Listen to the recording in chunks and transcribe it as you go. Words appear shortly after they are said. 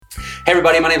Hey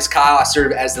everybody, my name is Kyle. I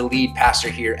serve as the lead pastor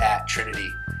here at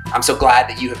Trinity. I'm so glad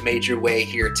that you have made your way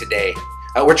here today.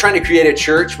 We're trying to create a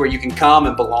church where you can come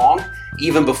and belong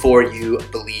even before you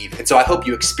believe. And so I hope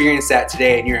you experience that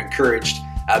today and you're encouraged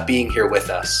being here with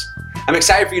us. I'm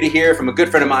excited for you to hear from a good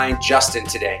friend of mine, Justin,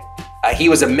 today. He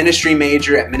was a ministry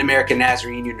major at Mid-American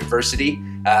Nazarene University,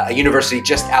 a university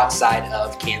just outside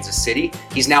of Kansas City.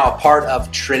 He's now a part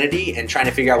of Trinity and trying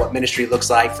to figure out what ministry looks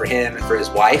like for him and for his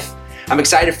wife. I'm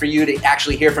excited for you to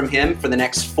actually hear from him for the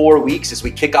next 4 weeks as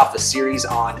we kick off a series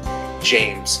on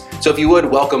James. So if you would,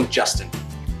 welcome Justin.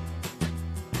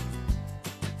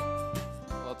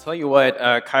 Well, I'll tell you what,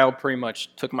 Kyle pretty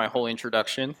much took my whole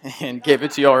introduction and gave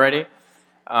it to you already.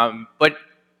 But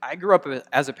I grew up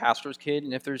as a pastor's kid,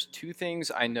 and if there's two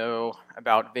things I know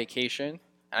about vacation,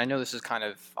 and I know this is kind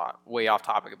of way off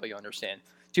topic, but you'll understand.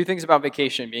 Two things about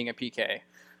vacation being a PK.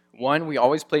 One, we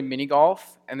always played mini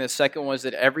golf, and the second was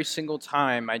that every single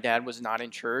time my dad was not in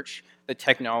church, the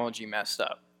technology messed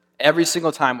up. Every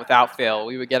single time, without fail,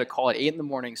 we would get a call at 8 in the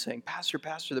morning saying, Pastor,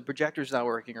 the projector's not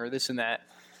working, or this and that.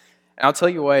 And I'll tell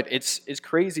you what, it's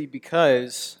crazy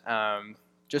because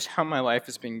just how my life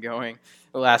has been going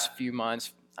the last few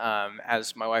months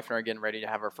as my wife and I are getting ready to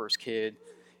have our first kid.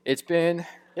 It's been,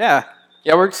 yeah,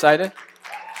 we're excited.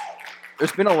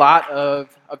 There's been a lot of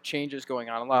changes going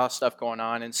on, a lot of stuff going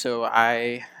on, and so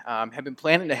I have been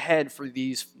planning ahead for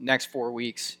these next 4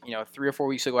 weeks. 3 or 4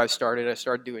 weeks ago I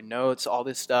started doing notes, all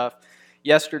this stuff.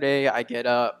 Yesterday I get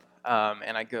up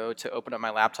and I go to open up my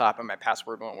laptop and my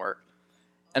password won't work.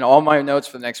 And all my notes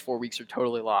for the next 4 weeks are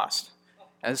totally lost.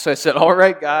 And so I said, all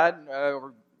right, God,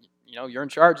 you're in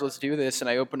charge, let's do this. And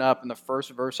I open up, and the first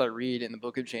verse I read in the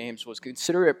book of James was,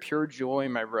 consider it pure joy,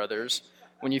 my brothers,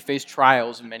 when you face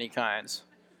trials of many kinds.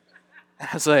 And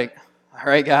I was like, all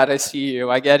right, God, I see you.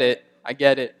 I get it.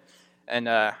 And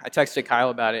I texted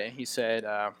Kyle about it, and he said,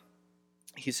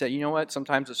 you know what?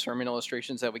 Sometimes the sermon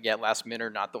illustrations that we get last minute are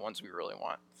not the ones we really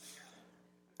want.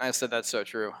 I said, that's so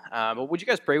true. But would you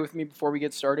guys pray with me before we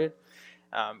get started?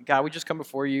 God, we just come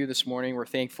before you this morning. We're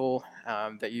thankful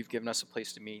that you've given us a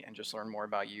place to meet and just learn more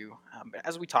about you. But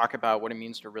as we talk about what it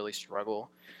means to really struggle,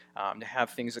 to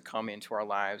have things that come into our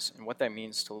lives, and what that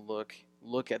means to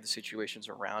look at the situations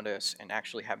around us and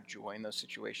actually have joy in those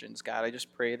situations, God, I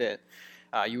just pray that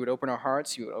you would open our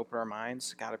hearts, you would open our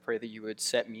minds. God, I pray that you would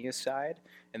set me aside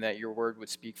and that your word would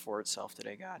speak for itself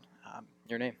today, God. In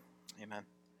your name, amen.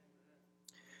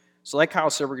 So like Kyle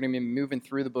said, we're going to be moving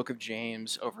through the book of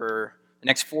James over the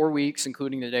next 4 weeks,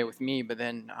 including today with me, but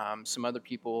then some other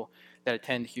people that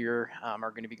attend here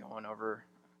are going to be going over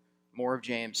more of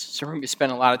James. So we're going to be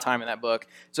spending a lot of time in that book.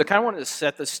 So I kind of wanted to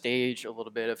set the stage a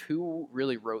little bit of who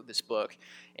really wrote this book.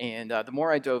 And the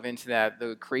more I dove into that,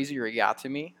 the crazier it got to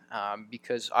me,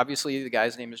 because obviously the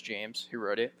guy's name is James who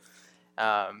wrote it.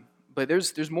 But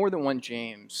there's more than one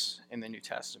James in the New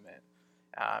Testament.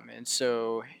 And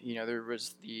so, there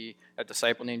was a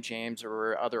disciple named James,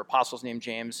 or other apostles named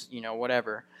James,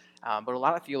 whatever. But a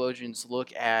lot of theologians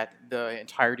look at the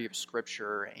entirety of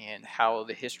Scripture and how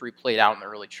the history played out in the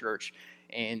early church.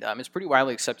 And it's pretty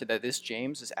widely accepted that this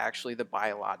James is actually the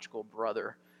biological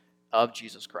brother of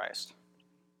Jesus Christ.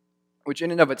 Which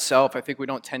in and of itself, I think we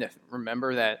don't tend to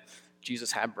remember that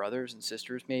Jesus had brothers and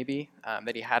sisters, maybe,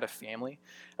 that he had a family.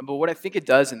 But what I think it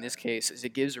does in this case is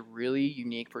it gives a really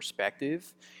unique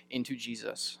perspective into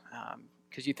Jesus.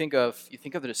 Because you think of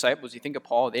the disciples, you think of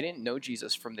Paul, they didn't know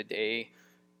Jesus from the day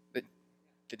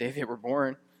they were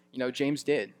born. James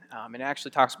did. And it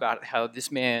actually talks about how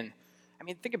this man,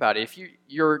 think about it.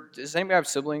 Does anybody have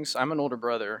siblings? I'm an older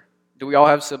brother. Do we all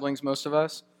have siblings, most of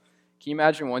us? Can you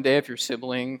imagine one day if your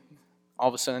sibling all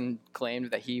of a sudden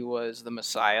claimed that he was the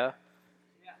Messiah?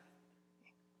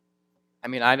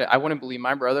 I wouldn't believe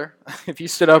my brother if he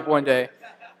stood up one day.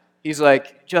 He's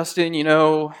like, Justin,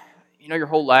 your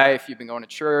whole life you've been going to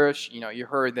church. You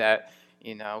heard that,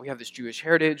 we have this Jewish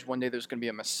heritage. One day there's going to be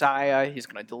a Messiah. He's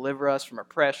going to deliver us from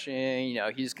oppression.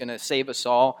 He's going to save us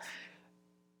all.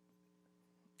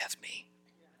 That's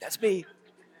me.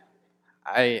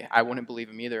 I wouldn't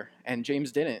believe him either. And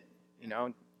James didn't.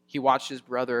 He watched his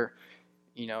brother,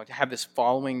 to have this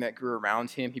following that grew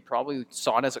around him. He probably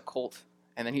saw it as a cult.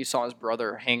 And then he saw his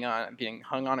brother being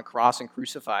hung on a cross and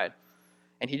crucified,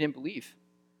 and he didn't believe.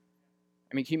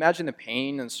 Can you imagine the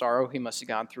pain and sorrow he must have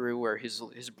gone through where his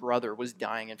brother was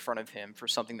dying in front of him for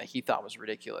something that he thought was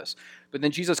ridiculous? But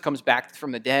then Jesus comes back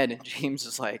from the dead, and James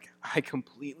is like, I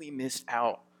completely missed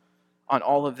out on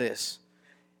all of this.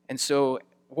 And so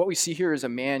what we see here is a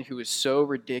man who is so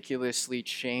ridiculously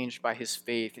changed by his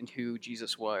faith in who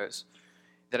Jesus was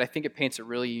that I think it paints a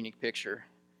really unique picture.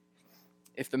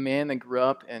 If the man that grew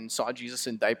up and saw Jesus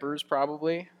in diapers,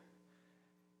 probably,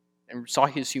 and saw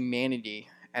his humanity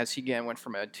as he again went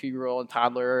from a 2-year-old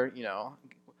toddler,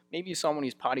 maybe you saw him when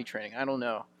he's potty training, I don't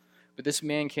know. But this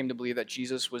man came to believe that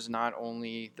Jesus was not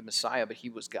only the Messiah, but he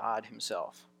was God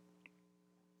himself.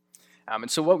 And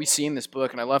so what we see in this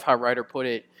book, and I love how Ryder put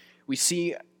it, we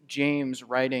see James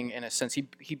writing in a sense,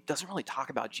 he doesn't really talk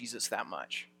about Jesus that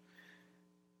much.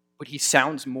 But he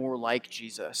sounds more like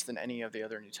Jesus than any of the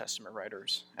other New Testament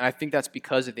writers. And I think that's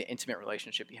because of the intimate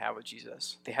relationship he had with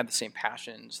Jesus. They had the same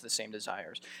passions, the same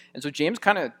desires. And so James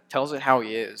kind of tells it how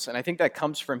he is. And I think that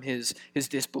comes from his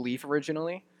disbelief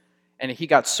originally. And he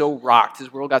got so rocked,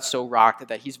 his world got so rocked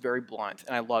that he's very blunt.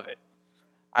 And I love it.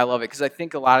 I love it because I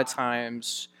think a lot of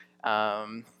times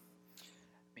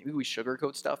maybe we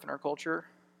sugarcoat stuff in our culture.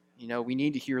 We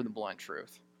need to hear the blunt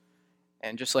truth.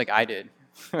 And just like I did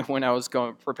when I was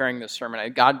preparing this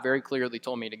sermon, God very clearly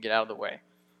told me to get out of the way.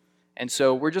 And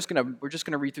so we're just gonna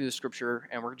read through the scripture,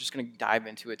 and we're just gonna dive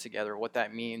into it together, what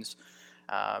that means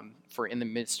for in the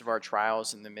midst of our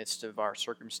trials, in the midst of our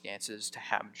circumstances, to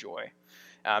have joy.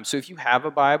 So if you have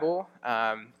a Bible,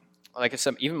 like I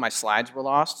said, even my slides were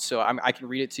lost, so I can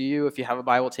read it to you. If you have a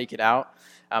Bible, take it out.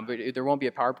 But there won't be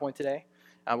a PowerPoint today.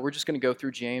 We're just going to go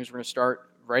through James. We're going to start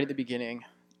right at the beginning,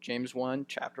 James 1,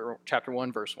 chapter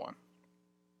 1, verse 1.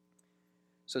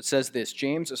 So it says this: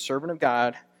 James, a servant of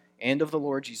God and of the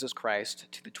Lord Jesus Christ,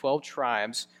 to the 12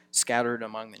 tribes scattered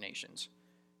among the nations.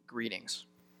 Greetings.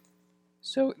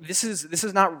 So this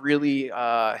is not really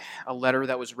a letter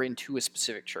that was written to a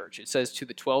specific church. It says to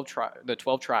the 12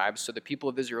 tribes, so the people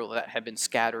of Israel that had been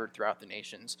scattered throughout the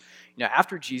nations.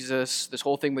 After Jesus, this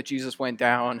whole thing with Jesus went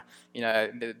down,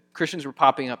 the Christians were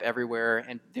popping up everywhere,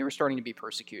 and they were starting to be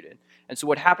persecuted. And so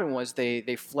what happened was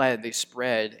they fled, they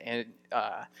spread,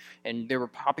 and they were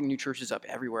popping new churches up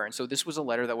everywhere. And so this was a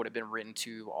letter that would have been written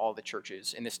to all the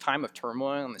churches in this time of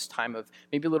turmoil, in this time of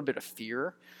maybe a little bit of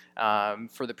fear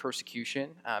for the persecution.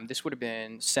 This would have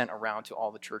been sent around to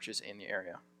all the churches in the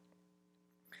area.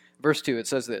 Verse 2, it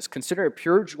says this: Consider it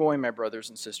pure joy, my brothers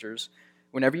and sisters,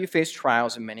 whenever you face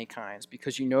trials of many kinds,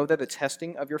 because you know that the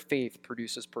testing of your faith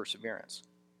produces perseverance.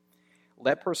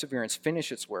 Let perseverance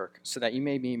finish its work, so that you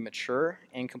may be mature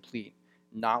and complete,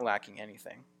 not lacking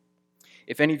anything.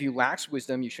 If any of you lacks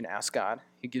wisdom, you should ask God,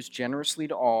 who gives generously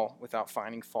to all without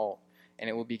finding fault, and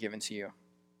it will be given to you.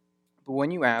 But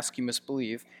when you ask, you must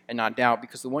believe and not doubt,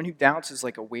 because the one who doubts is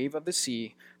like a wave of the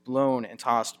sea, blown and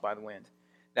tossed by the wind.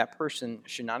 That person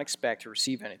should not expect to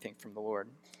receive anything from the Lord.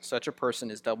 Such a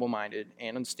person is double-minded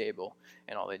and unstable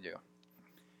in all they do.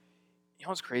 You know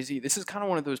what's crazy? This is kind of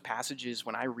one of those passages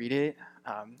when I read it.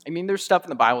 There's stuff in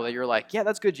the Bible that you're like, yeah,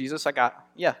 that's good, Jesus. I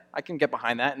can get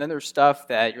behind that. And then there's stuff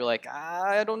that you're like,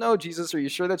 I don't know, Jesus. Are you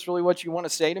sure that's really what you want to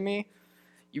say to me?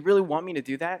 You really want me to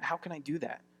do that? How can I do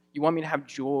that? You want me to have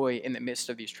joy in the midst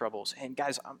of these troubles. And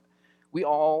guys, we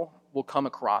all will come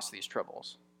across these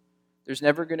troubles. There's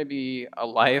never going to be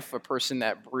a person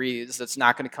that breathes that's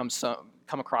not going to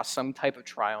come across some type of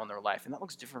trial in their life. And that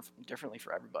looks differently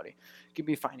for everybody. It could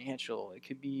be financial. It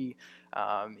could be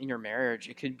in your marriage.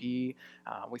 It could be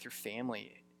with your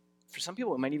family. For some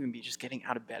people, it might even be just getting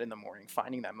out of bed in the morning,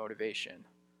 finding that motivation.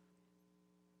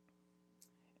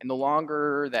 And the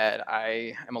longer that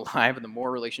I am alive and the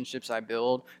more relationships I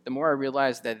build, the more I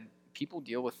realize that people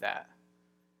deal with that,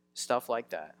 stuff like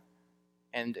that.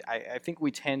 And I think we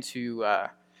tend to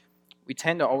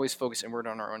always focus inward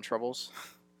on our own troubles.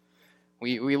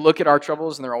 We look at our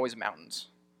troubles and they're always mountains.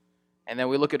 And then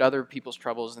we look at other people's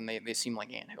troubles and they seem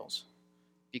like anthills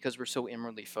because we're so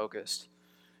inwardly focused,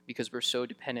 because we're so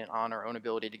dependent on our own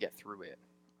ability to get through it.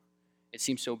 It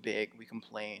seems so big, we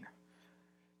complain.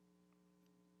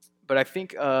 But I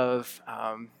think of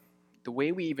the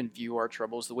way we even view our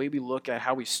troubles, the way we look at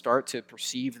how we start to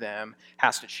perceive them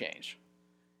has to change.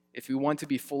 If we want to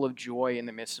be full of joy in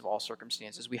the midst of all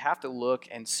circumstances, we have to look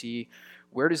and see,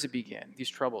 where does it begin? These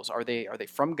troubles, are they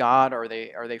from God? Are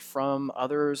they from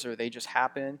others? Or they just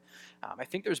happen? I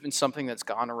think there's been something that's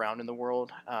gone around in the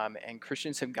world, and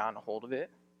Christians have gotten a hold of it.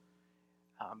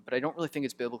 But I don't really think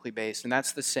it's biblically based, and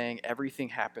that's the saying, everything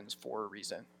happens for a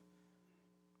reason.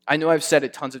 I know I've said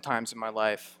it tons of times in my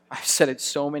life. I've said it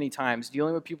so many times.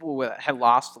 Dealing with people who had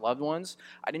lost loved ones,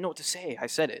 I didn't know what to say. I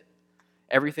said it.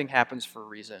 Everything happens for a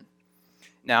reason.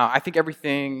 Now, I think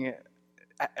everything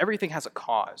has a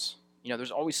cause.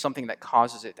 There's always something that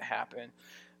causes it to happen.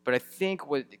 But I think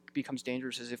what becomes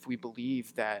dangerous is if we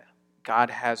believe that God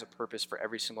has a purpose for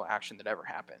every single action that ever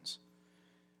happens,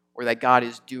 or that God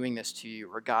is doing this to you,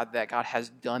 or that God has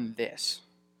done this.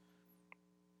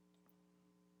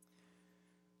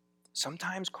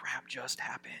 Sometimes crap just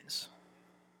happens.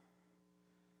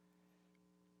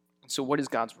 And so what is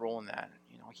God's role in that?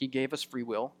 He gave us free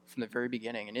will from the very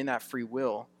beginning. And in that free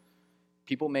will,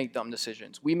 people make dumb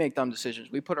decisions. We make dumb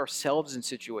decisions. We put ourselves in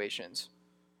situations.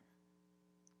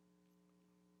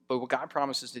 But what God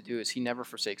promises to do is he never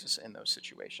forsakes us in those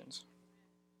situations.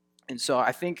 And so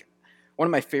I think one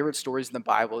of my favorite stories in the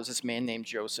Bible is this man named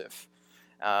Joseph.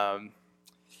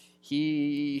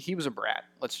 He was a brat,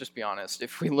 let's just be honest.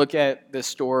 If we look at this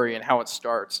story and how it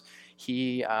starts,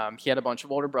 he had a bunch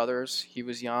of older brothers. He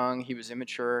was young, he was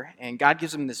immature, and God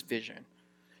gives him this vision.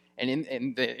 And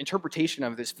in the interpretation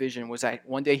of this vision was that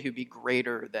one day he would be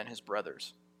greater than his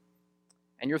brothers.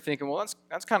 And you're thinking, well,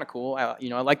 that's kind of cool. I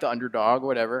like the underdog,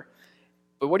 whatever.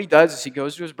 But what he does is he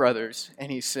goes to his brothers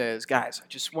and he says, guys, I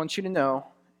just want you to know,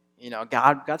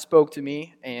 God spoke to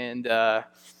me, and I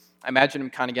imagine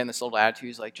him kind of getting this little attitude.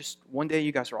 He's like, just one day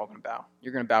you guys are all going to bow.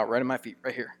 You're going to bow right at my feet,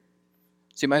 right here.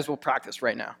 So you might as well practice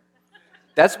right now.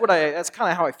 That's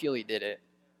kind of how I feel he did it.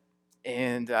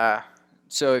 And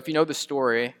so if you know the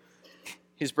story,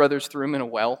 his brothers threw him in a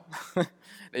well.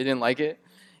 They didn't like it.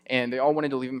 And they all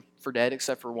wanted to leave him for dead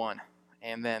except for one.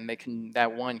 And then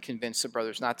that one convinced the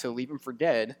brothers not to leave him for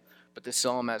dead, but to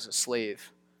sell him as a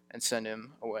slave and send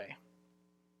him away.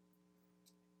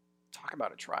 Talk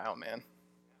about a trial, man.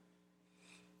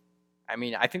 I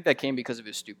mean, I think that came because of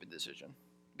his stupid decision,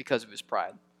 because of his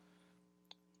pride.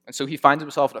 And so he finds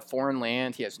himself in a foreign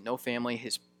land. He has no family.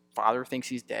 His father thinks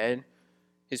he's dead.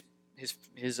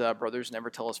 His brothers never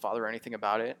tell his father anything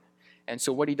about it. And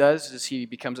so what he does is he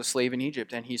becomes a slave in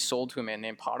Egypt, and he's sold to a man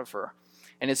named Potiphar.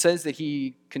 And it says that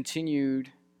he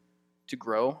continued to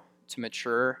grow, to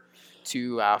mature,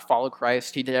 to follow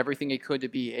Christ. He did everything he could to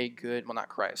be not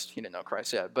Christ. He didn't know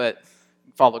Christ yet, but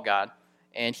follow God.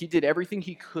 And he did everything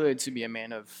he could to be a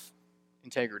man of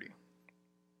integrity.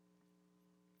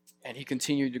 And he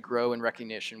continued to grow in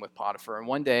recognition with Potiphar. And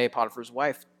one day, Potiphar's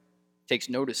wife takes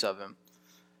notice of him.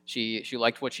 She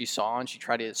liked what she saw, and she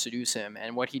tried to seduce him.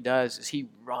 And what he does is he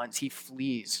runs, he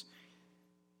flees.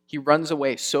 He runs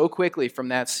away so quickly from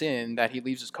that sin that he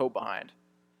leaves his coat behind.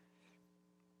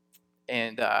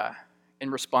 And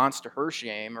in response to her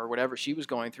shame or whatever she was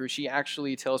going through, she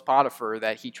actually tells Potiphar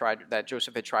that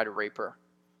Joseph had tried to rape her.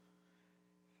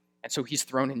 And so he's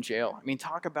thrown in jail. I mean,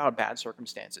 talk about bad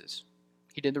circumstances.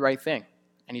 He did the right thing,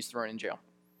 and he's thrown in jail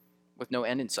with no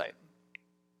end in sight.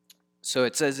 So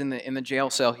it says in the jail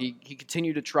cell, he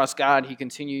continued to trust God. He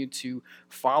continued to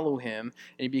follow him,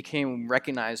 and he became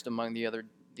recognized among the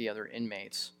other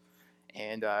inmates,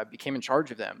 and became in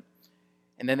charge of them.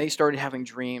 And then they started having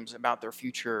dreams about their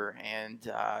future,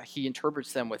 and he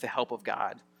interprets them with the help of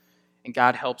God. And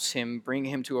God helps him, bring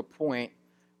him to a point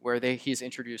where he's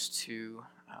introduced to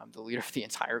the leader of the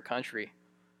entire country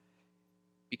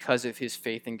because of his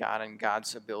faith in God and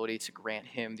God's ability to grant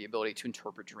him the ability to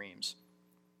interpret dreams.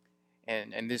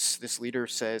 And this leader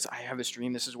says, I have this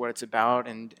dream, this is what it's about.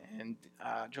 And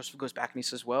Joseph goes back and he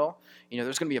says, well,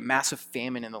 there's going to be a massive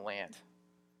famine in the land.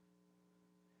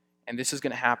 And this is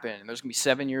going to happen. And there's going to be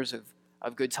 7 years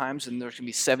of good times, and there's going to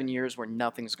be 7 years where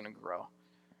nothing's going to grow.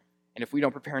 And if we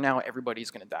don't prepare now,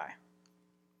 everybody's going to die.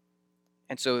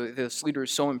 And so this leader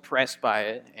is so impressed by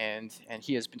it, and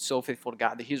he has been so faithful to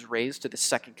God that he's raised to the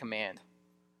second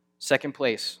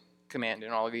place command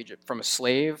in all of Egypt, from a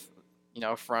slave,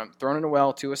 from thrown in a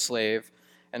well to a slave,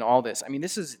 and all this. I mean,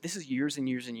 this is years and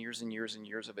years and years and years and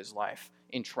years of his life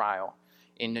in trial,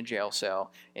 in the jail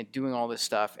cell, and doing all this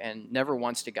stuff, and never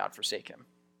once did God forsake him.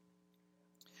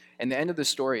 And the end of the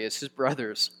story is his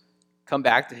brothers come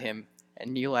back to him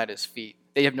and kneel at his feet.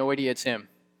 They have no idea it's him.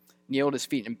 Kneel at his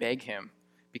feet and beg him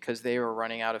because they are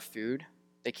running out of food.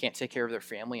 They can't take care of their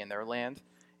family and their land,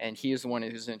 and he is the one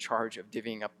who's in charge of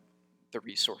divvying up the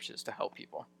resources to help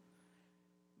people.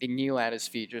 They kneel at his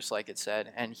feet, just like it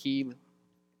said, and he,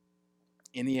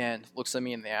 in the end, looks at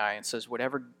me in the eye and says,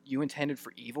 whatever you intended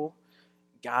for evil,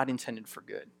 God intended for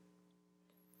good.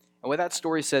 And what that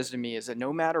story says to me is that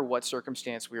no matter what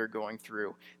circumstance we are going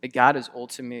through, that God is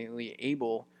ultimately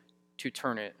able to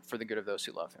turn it for the good of those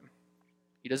who love him.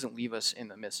 He doesn't leave us in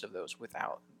the midst of those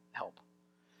without help.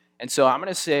 And so I'm going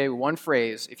to say one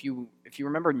phrase, if you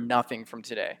remember nothing from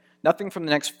today, nothing from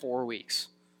the next 4 weeks,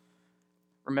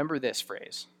 remember this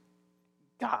phrase: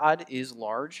 God is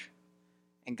large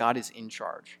and God is in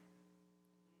charge.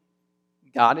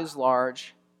 God is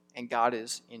large and God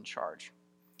is in charge.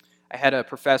 I had a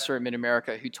professor at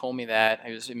Mid-America who told me that. I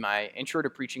was in my intro to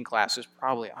preaching classes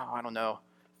probably,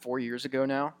 4 years ago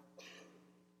now.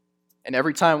 And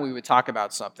every time we would talk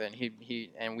about something,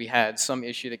 and we had some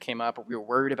issue that came up, or we were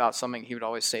worried about something, he would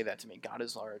always say that to me: God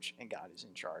is large and God is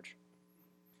in charge.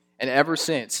 And ever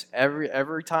since,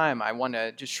 every time I want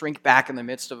to just shrink back in the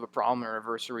midst of a problem or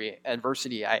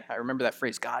adversity, I remember that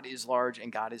phrase, God is large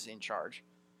and God is in charge.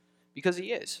 Because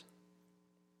he is.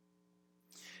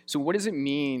 So what does it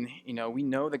mean? We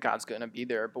know that God's going to be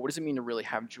there, but what does it mean to really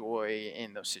have joy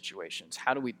in those situations?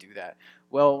 How do we do that?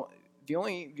 Well, the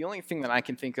only thing that I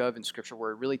can think of in Scripture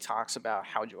where it really talks about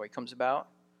how joy comes about,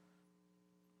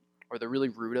 or the really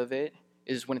root of it,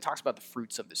 is when it talks about the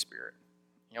fruits of the Spirit.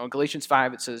 In Galatians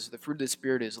 5, it says the fruit of the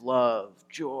Spirit is love,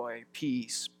 joy,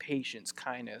 peace, patience,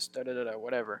 kindness,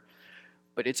 whatever.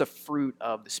 But it's a fruit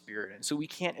of the Spirit. And so we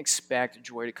can't expect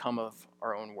joy to come of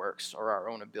our own works or our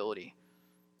own ability.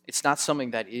 It's not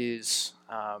something that is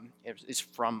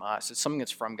from us. It's something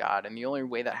that's from God. And the only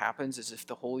way that happens is if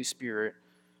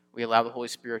we allow the Holy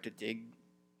Spirit to dig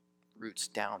roots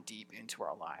down deep into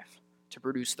our life to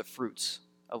produce the fruits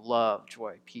of love,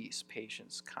 joy, peace,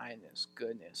 patience, kindness,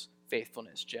 goodness,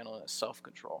 faithfulness, gentleness,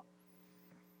 self-control.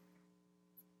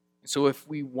 So if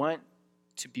we want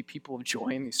to be people of joy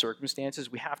in these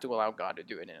circumstances, we have to allow God to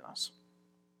do it in us.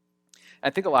 I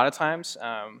think a lot of times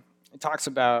it talks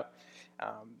about,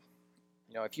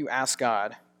 if you ask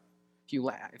God,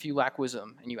 if you lack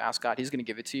wisdom and you ask God, he's going to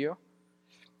give it to you.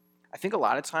 I think a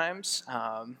lot of times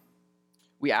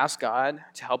we ask God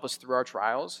to help us through our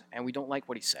trials and we don't like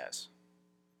what he says.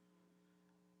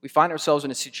 We find ourselves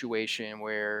in a situation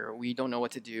where we don't know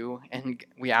what to do, and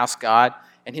we ask God,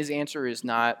 and his answer is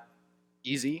not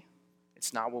easy.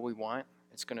 It's not what we want.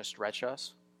 It's going to stretch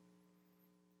us.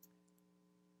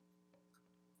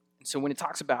 And so when it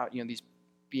talks about these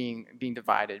being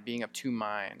divided, being of two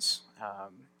minds, I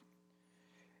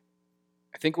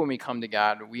think when we come to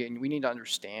God, we need to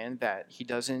understand that he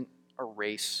doesn't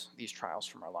erase these trials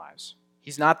from our lives.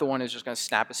 He's not the one who's just going to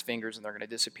snap his fingers and they're going to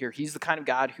disappear. He's the kind of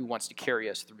God who wants to carry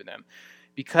us through them,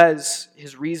 because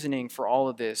his reasoning for all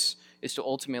of this is to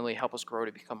ultimately help us grow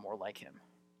to become more like him.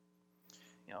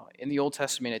 In the Old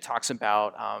Testament, it talks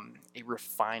about a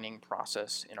refining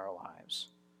process in our lives.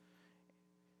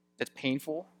 That's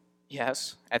painful,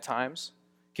 yes, at times.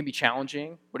 It can be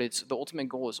challenging, but the ultimate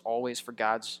goal is always for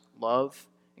God's love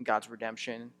and God's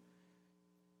redemption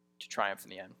to triumph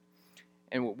in the end.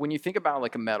 And when you think about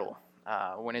like a metal,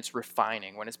 when it's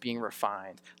refining, when it's being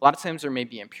refined, a lot of times there may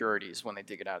be impurities when they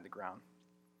dig it out of the ground.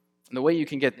 And the way you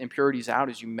can get impurities out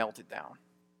is you melt it down.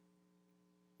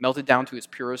 Melt it down to its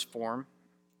purest form,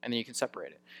 and then you can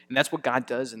separate it. And that's what God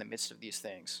does in the midst of these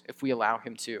things, if we allow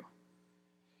him to.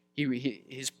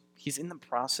 He's in the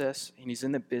process, and he's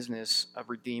in the business of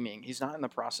redeeming. He's not in the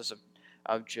process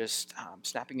of just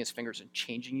snapping his fingers and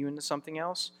changing you into something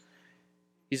else.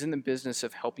 He's in the business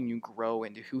of helping you grow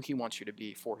into who he wants you to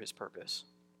be for his purpose.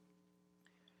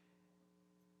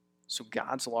 So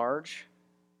God's large,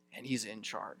 and he's in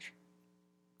charge.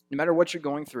 No matter what you're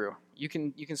going through, you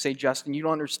can say, Justin, you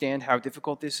don't understand how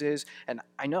difficult this is, and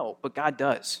I know, but God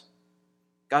does.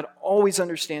 God always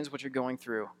understands what you're going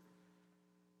through.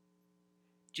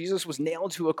 Jesus was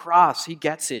nailed to a cross. He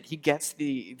gets it. He gets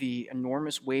the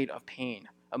enormous weight of pain,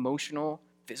 emotional,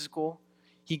 physical.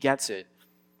 He gets it.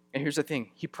 And here's the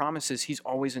thing. He promises he's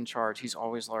always in charge. He's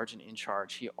always large and in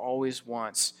charge. He always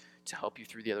wants to help you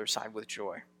through the other side with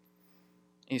joy.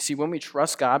 And you see, when we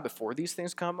trust God before these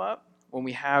things come up, when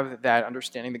we have that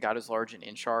understanding that God is large and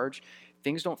in charge,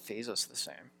 things don't faze us the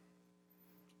same.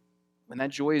 When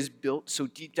that joy is built so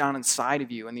deep down inside of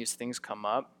you and these things come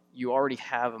up, you already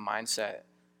have a mindset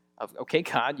of, okay,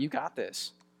 God, you got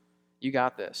this. You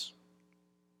got this.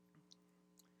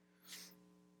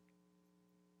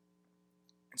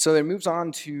 So it moves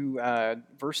on to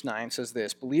verse 9, says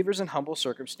this: believers in humble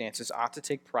circumstances ought to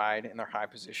take pride in their high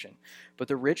position, but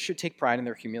the rich should take pride in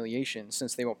their humiliation,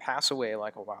 since they will pass away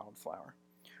like a wildflower.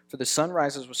 For the sun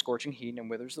rises with scorching heat and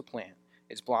withers the plant.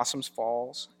 Its blossoms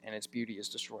falls, and its beauty is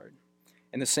destroyed.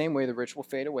 In the same way, the rich will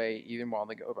fade away even while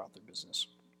they go about their business.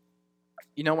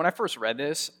 When I first read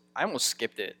this, I almost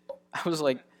skipped it. I was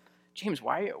like, James,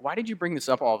 why did you bring this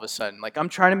up all of a sudden? Like, I'm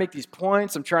trying to make these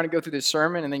points, I'm trying to go through this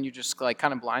sermon, and then you just like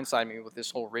kind of blindside me with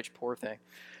this whole rich poor thing.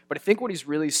 But I think what he's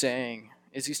really saying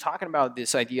is he's talking about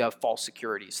this idea of false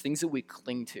securities, things that we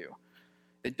cling to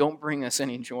that don't bring us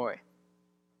any joy.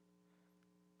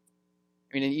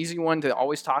 I mean, an easy one to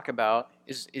always talk about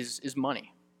is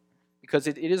money, because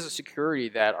it is a security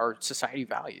that our society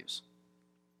values.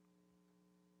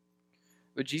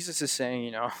 But Jesus is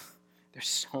saying,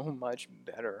 there's so much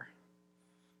better.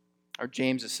 Or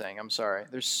James is saying,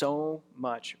 there's so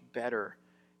much better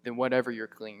than whatever you're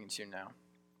clinging to now.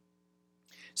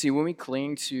 See, when we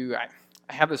cling to,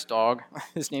 I have this dog,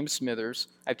 his name's Smithers.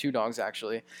 I have two dogs,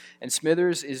 actually. And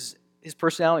Smithers his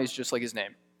personality is just like his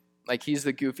name. Like, he's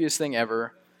the goofiest thing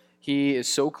ever. He is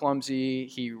so clumsy.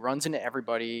 He runs into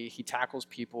everybody. He tackles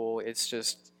people. It's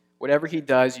just, whatever he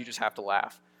does, you just have to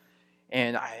laugh.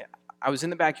 And I was in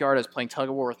the backyard. I was playing tug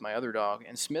of war with my other dog,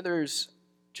 and Smithers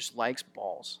just likes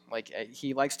balls. Like,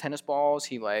 he likes tennis balls.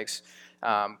 He likes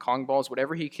Kong balls.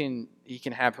 Whatever he can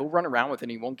have, he'll run around with it,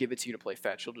 and he won't give it to you to play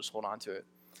fetch. He'll just hold on to it.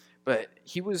 But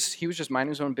he was just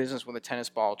minding his own business with a tennis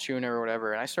ball, chewing it or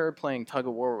whatever. And I started playing tug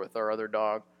of war with our other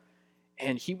dog,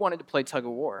 and he wanted to play tug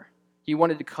of war. He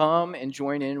wanted to come and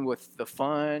join in with the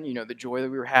fun, the joy that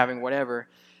we were having, whatever.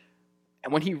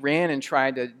 And when he ran and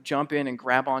tried to jump in and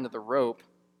grab onto the rope,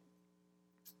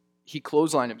 he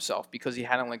clotheslined himself because he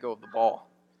hadn't let go of the ball.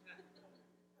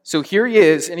 So here he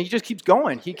is, and he just keeps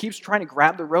going. He keeps trying to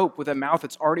grab the rope with a mouth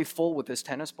that's already full with this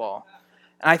tennis ball.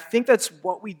 And I think that's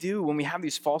what we do when we have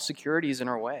these false securities in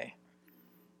our way.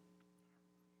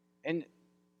 And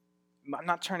I'm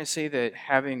not trying to say that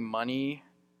having money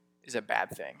is a bad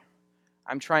thing.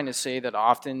 I'm trying to say that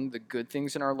often the good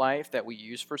things in our life that we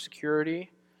use for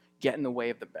security get in the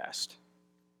way of the best.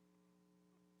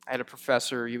 I had a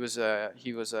professor, he was a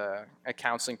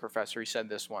counseling professor, he said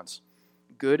this once: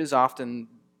 good is often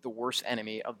the worst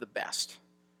enemy of the best.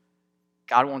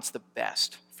 God wants the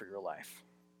best for your life.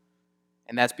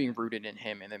 And that's being rooted in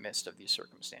him in the midst of these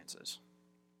circumstances.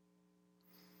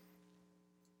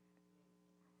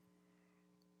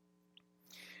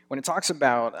 When it talks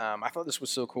about, I thought this was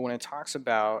so cool, when it talks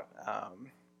about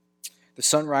the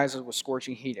sun rises with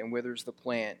scorching heat and withers the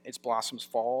plant, its blossoms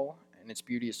fall and its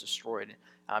beauty is destroyed.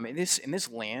 In this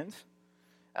land,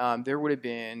 there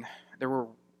were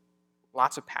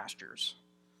lots of pastures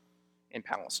in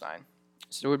Palestine.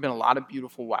 So there would have been a lot of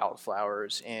beautiful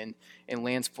wildflowers and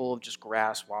lands full of just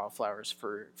grass, wildflowers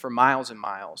for miles and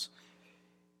miles.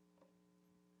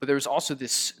 But there was also the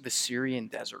Syrian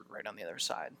desert right on the other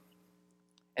side.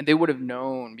 And they would have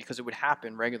known, because it would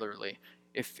happen regularly,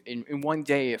 if in one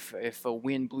day, if a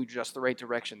wind blew just the right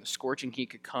direction, the scorching heat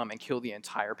could come and kill the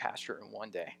entire pasture in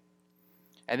one day.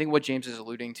 I think what James is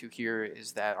alluding to here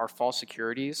is that our false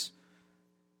securities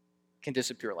can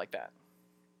disappear like that.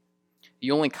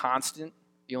 The only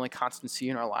constancy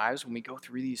in our lives when we go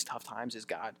through these tough times is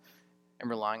God and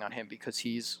relying on him, because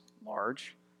he's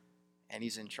large and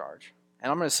he's in charge. And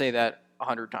I'm going to say that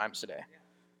 100 times today,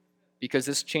 because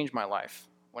this changed my life.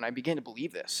 When I began to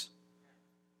believe this,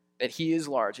 that he is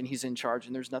large and he's in charge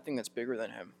and there's nothing that's bigger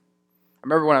than him. I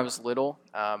remember when I was little,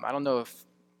 I don't know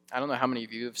how many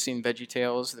of you have seen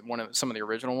VeggieTales, some of the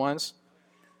original ones.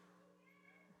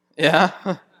 Yeah?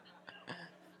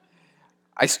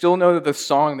 I still know the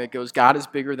song that goes, God is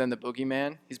bigger than the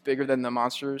boogeyman. He's bigger than the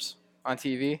monsters on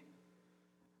TV.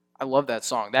 I love that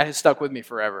song. That has stuck with me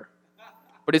forever.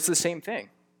 But it's the same thing.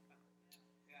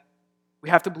 We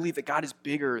have to believe that God is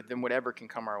bigger than whatever can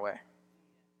come our way.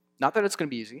 Not that it's going to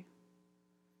be easy.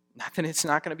 Not that it's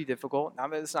not going to be difficult.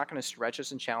 Not that it's not going to stretch us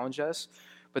and challenge us.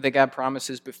 But that God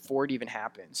promises before it even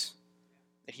happens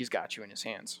that he's got you in his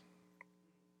hands.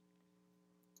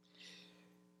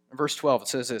 In verse 12, it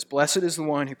says this: Blessed is the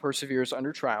one who perseveres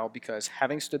under trial, because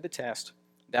having stood the test,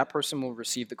 that person will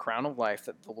receive the crown of life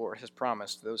that the Lord has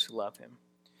promised to those who love him.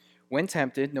 When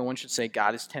tempted, no one should say,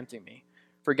 God is tempting me.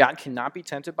 For God cannot be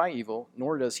tempted by evil,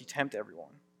 nor does he tempt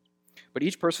everyone. But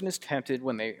each person is tempted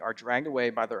when they are dragged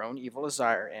away by their own evil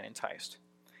desire and enticed.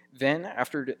 Then,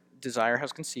 after desire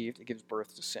has conceived, it gives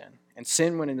birth to sin. And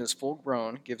sin, when it is full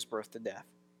grown, gives birth to death.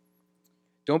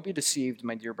 Don't be deceived,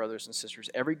 my dear brothers and sisters.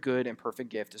 Every good and perfect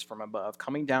gift is from above,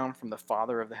 coming down from the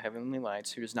Father of the heavenly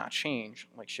lights, who does not change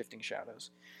like shifting shadows.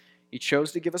 He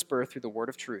chose to give us birth through the word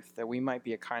of truth, that we might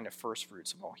be a kind of first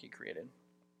fruits of all he created.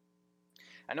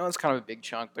 I know it's kind of a big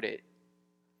chunk, but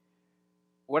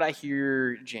what I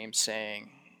hear James saying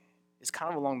is kind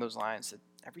of along those lines, that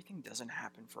everything doesn't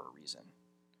happen for a reason.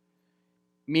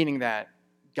 Meaning that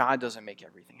God doesn't make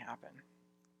everything happen.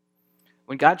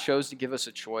 When God chose to give us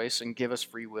a choice and give us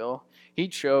free will, he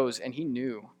chose, and he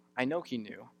knew, I know he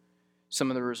knew, some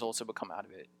of the results that would come out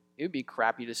of it. It would be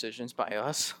crappy decisions by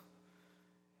us,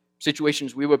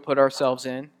 situations we would put ourselves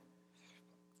in.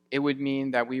 It would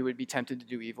mean that we would be tempted to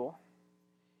do evil.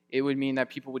 It would mean that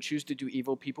people would choose to do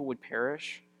evil, people would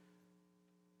perish.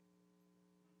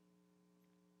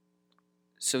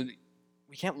 So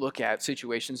we can't look at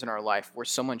situations in our life where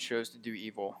someone chose to do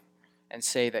evil and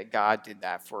say that God did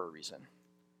that for a reason.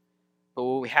 But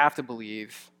what we have to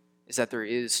believe is that there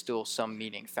is still some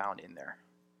meaning found in there.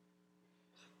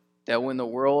 That when the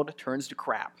world turns to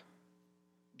crap,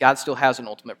 God still has an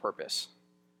ultimate purpose.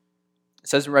 It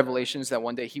says in Revelations that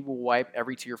one day he will wipe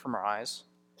every tear from our eyes,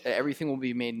 that everything will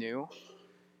be made new.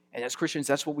 And as Christians,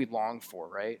 that's what we long for,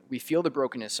 right? We feel the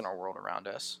brokenness in our world around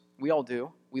us. We all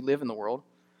do. We live in the world.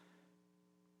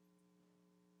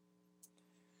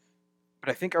 But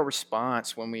I think our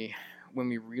response when we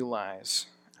realize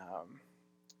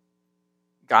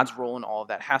God's role in all of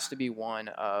that has to be one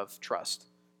of trust.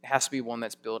 It has to be one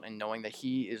that's built in knowing that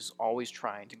he is always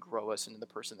trying to grow us into the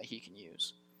person that he can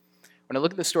use. When I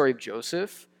look at the story of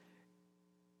Joseph,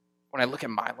 when I look at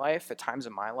my life, at times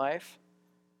in my life,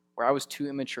 where I was too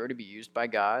immature to be used by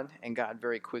God, and God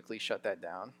very quickly shut that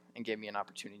down and gave me an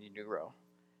opportunity to grow.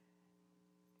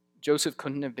 Joseph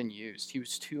couldn't have been used. He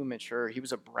was too immature. He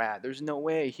was a brat. There's no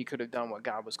way he could have done what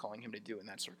God was calling him to do in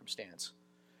that circumstance.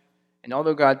 And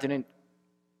although God didn't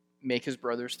make his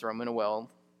brothers throw him in a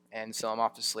well and sell him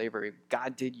off to slavery,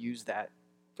 God did use that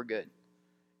for good.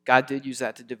 God did use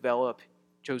that to develop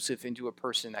Joseph into a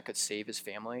person that could save his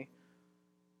family.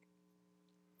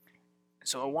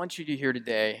 So I want you to hear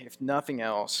today, if nothing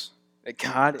else, that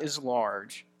God is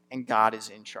large and God is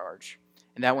in charge.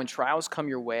 And that when trials come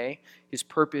your way, his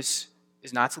purpose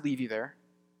is not to leave you there.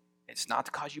 It's not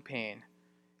to cause you pain.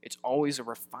 It's always a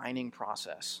refining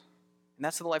process. And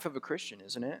that's the life of a Christian,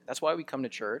 isn't it? That's why we come to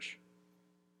church.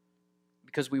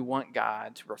 Because we want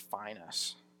God to refine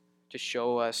us, to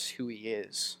show us who he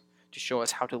is, to show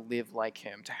us how to live like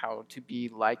him, to how to be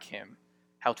like him,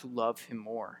 how to love him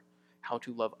more, how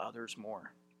to love others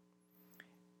more.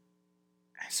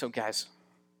 So guys,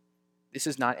 this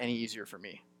is not any easier for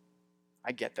me.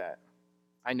 I get that.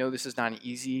 I know this is not an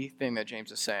easy thing that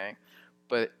James is saying,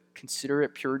 but consider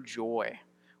it pure joy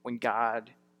when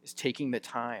God is taking the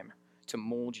time to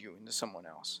mold you into someone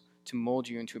else, to mold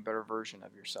you into a better version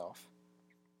of yourself.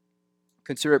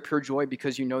 Consider it pure joy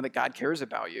because you know that God cares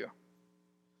about you,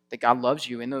 that God loves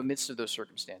you in the midst of those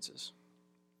circumstances.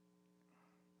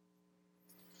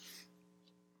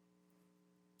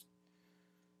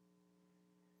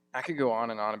 I could go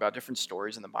on and on about different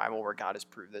stories in the Bible where God has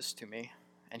proved this to me.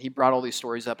 And he brought all these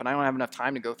stories up, and I don't have enough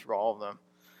time to go through all of them.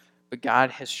 But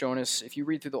God has shown us, if you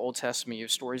read through the Old Testament, you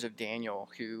have stories of Daniel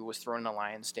who was thrown in a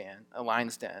lion's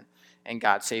den, and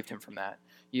God saved him from that.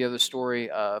 You have the story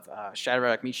of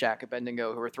Shadrach, Meshach,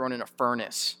 Abednego, who were thrown in a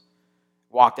furnace,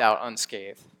 walked out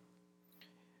unscathed.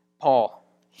 Paul,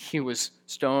 he was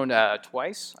stoned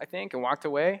twice, I think, and walked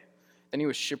away. Then he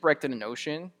was shipwrecked in an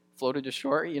ocean, floated to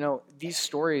shore. You know, these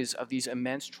stories of these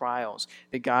immense trials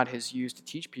that God has used to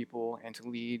teach people and to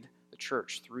lead the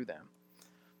church through them.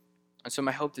 And so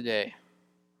my hope today,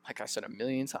 like I said a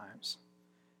million times,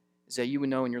 is that you would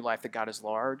know in your life that God is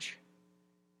large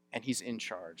and he's in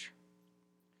charge.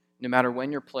 No matter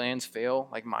when your plans fail,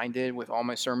 like mine did with all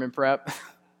my sermon prep,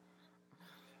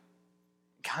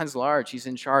 God's large, he's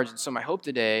in charge. And so my hope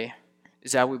today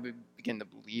is that we would begin to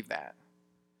believe that.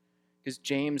 Because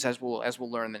James, as we'll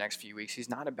learn in the next few weeks, he's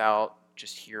not about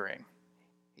just hearing.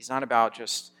 He's not about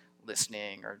just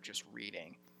listening or just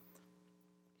reading.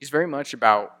 He's very much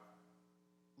about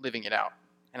living it out.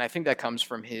 And I think that comes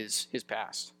from his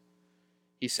past.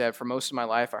 He said, for most of my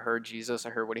life, I heard Jesus,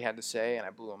 I heard what he had to say, and I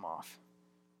blew him off.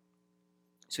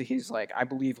 So he's like, I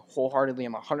believe wholeheartedly,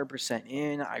 I'm 100%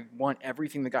 in, I want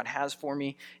everything that God has for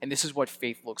me, and this is what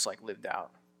faith looks like lived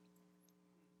out.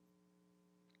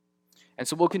 And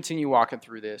so we'll continue walking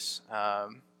through this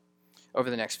over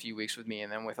the next few weeks with me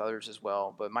and then with others as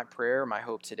well. But my prayer, my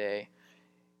hope today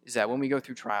is that when we go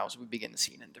through trials, we begin to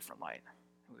see it in a different light.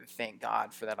 We thank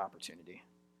God for that opportunity.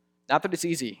 Not that it's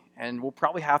easy, and we'll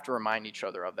probably have to remind each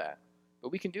other of that.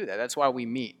 But we can do that. That's why we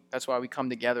meet. That's why we come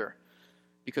together,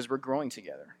 because we're growing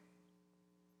together.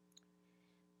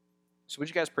 So would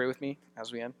you guys pray with me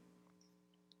as we end?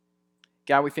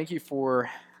 God, we thank you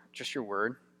for just your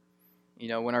word. You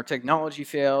know, when our technology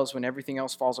fails, when everything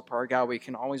else falls apart, God, we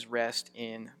can always rest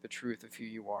in the truth of who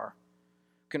you are.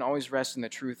 We can always rest in the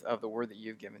truth of the word that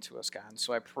you've given to us, God. And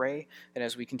so I pray that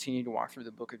as we continue to walk through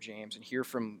the book of James and hear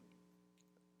from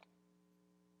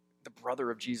the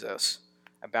brother of Jesus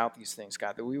about these things,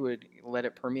 God, that we would let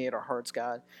it permeate our hearts,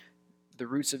 God. The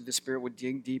roots of the Spirit would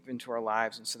dig deep into our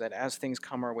lives, and so that as things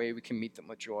come our way, we can meet them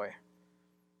with joy.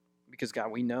 Because, God,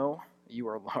 we know that you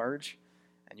are large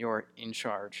and you are in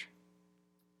charge.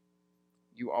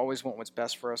 You always want what's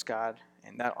best for us, God,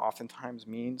 and that oftentimes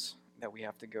means that we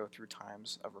have to go through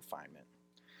times of refinement.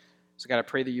 So, God, I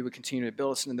pray that you would continue to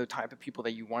build us into the type of people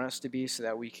that you want us to be so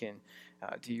that we can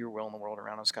do your will in the world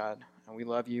around us, God. And we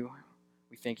love you.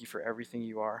 We thank you for everything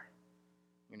you are.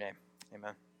 In your name,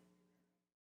 amen.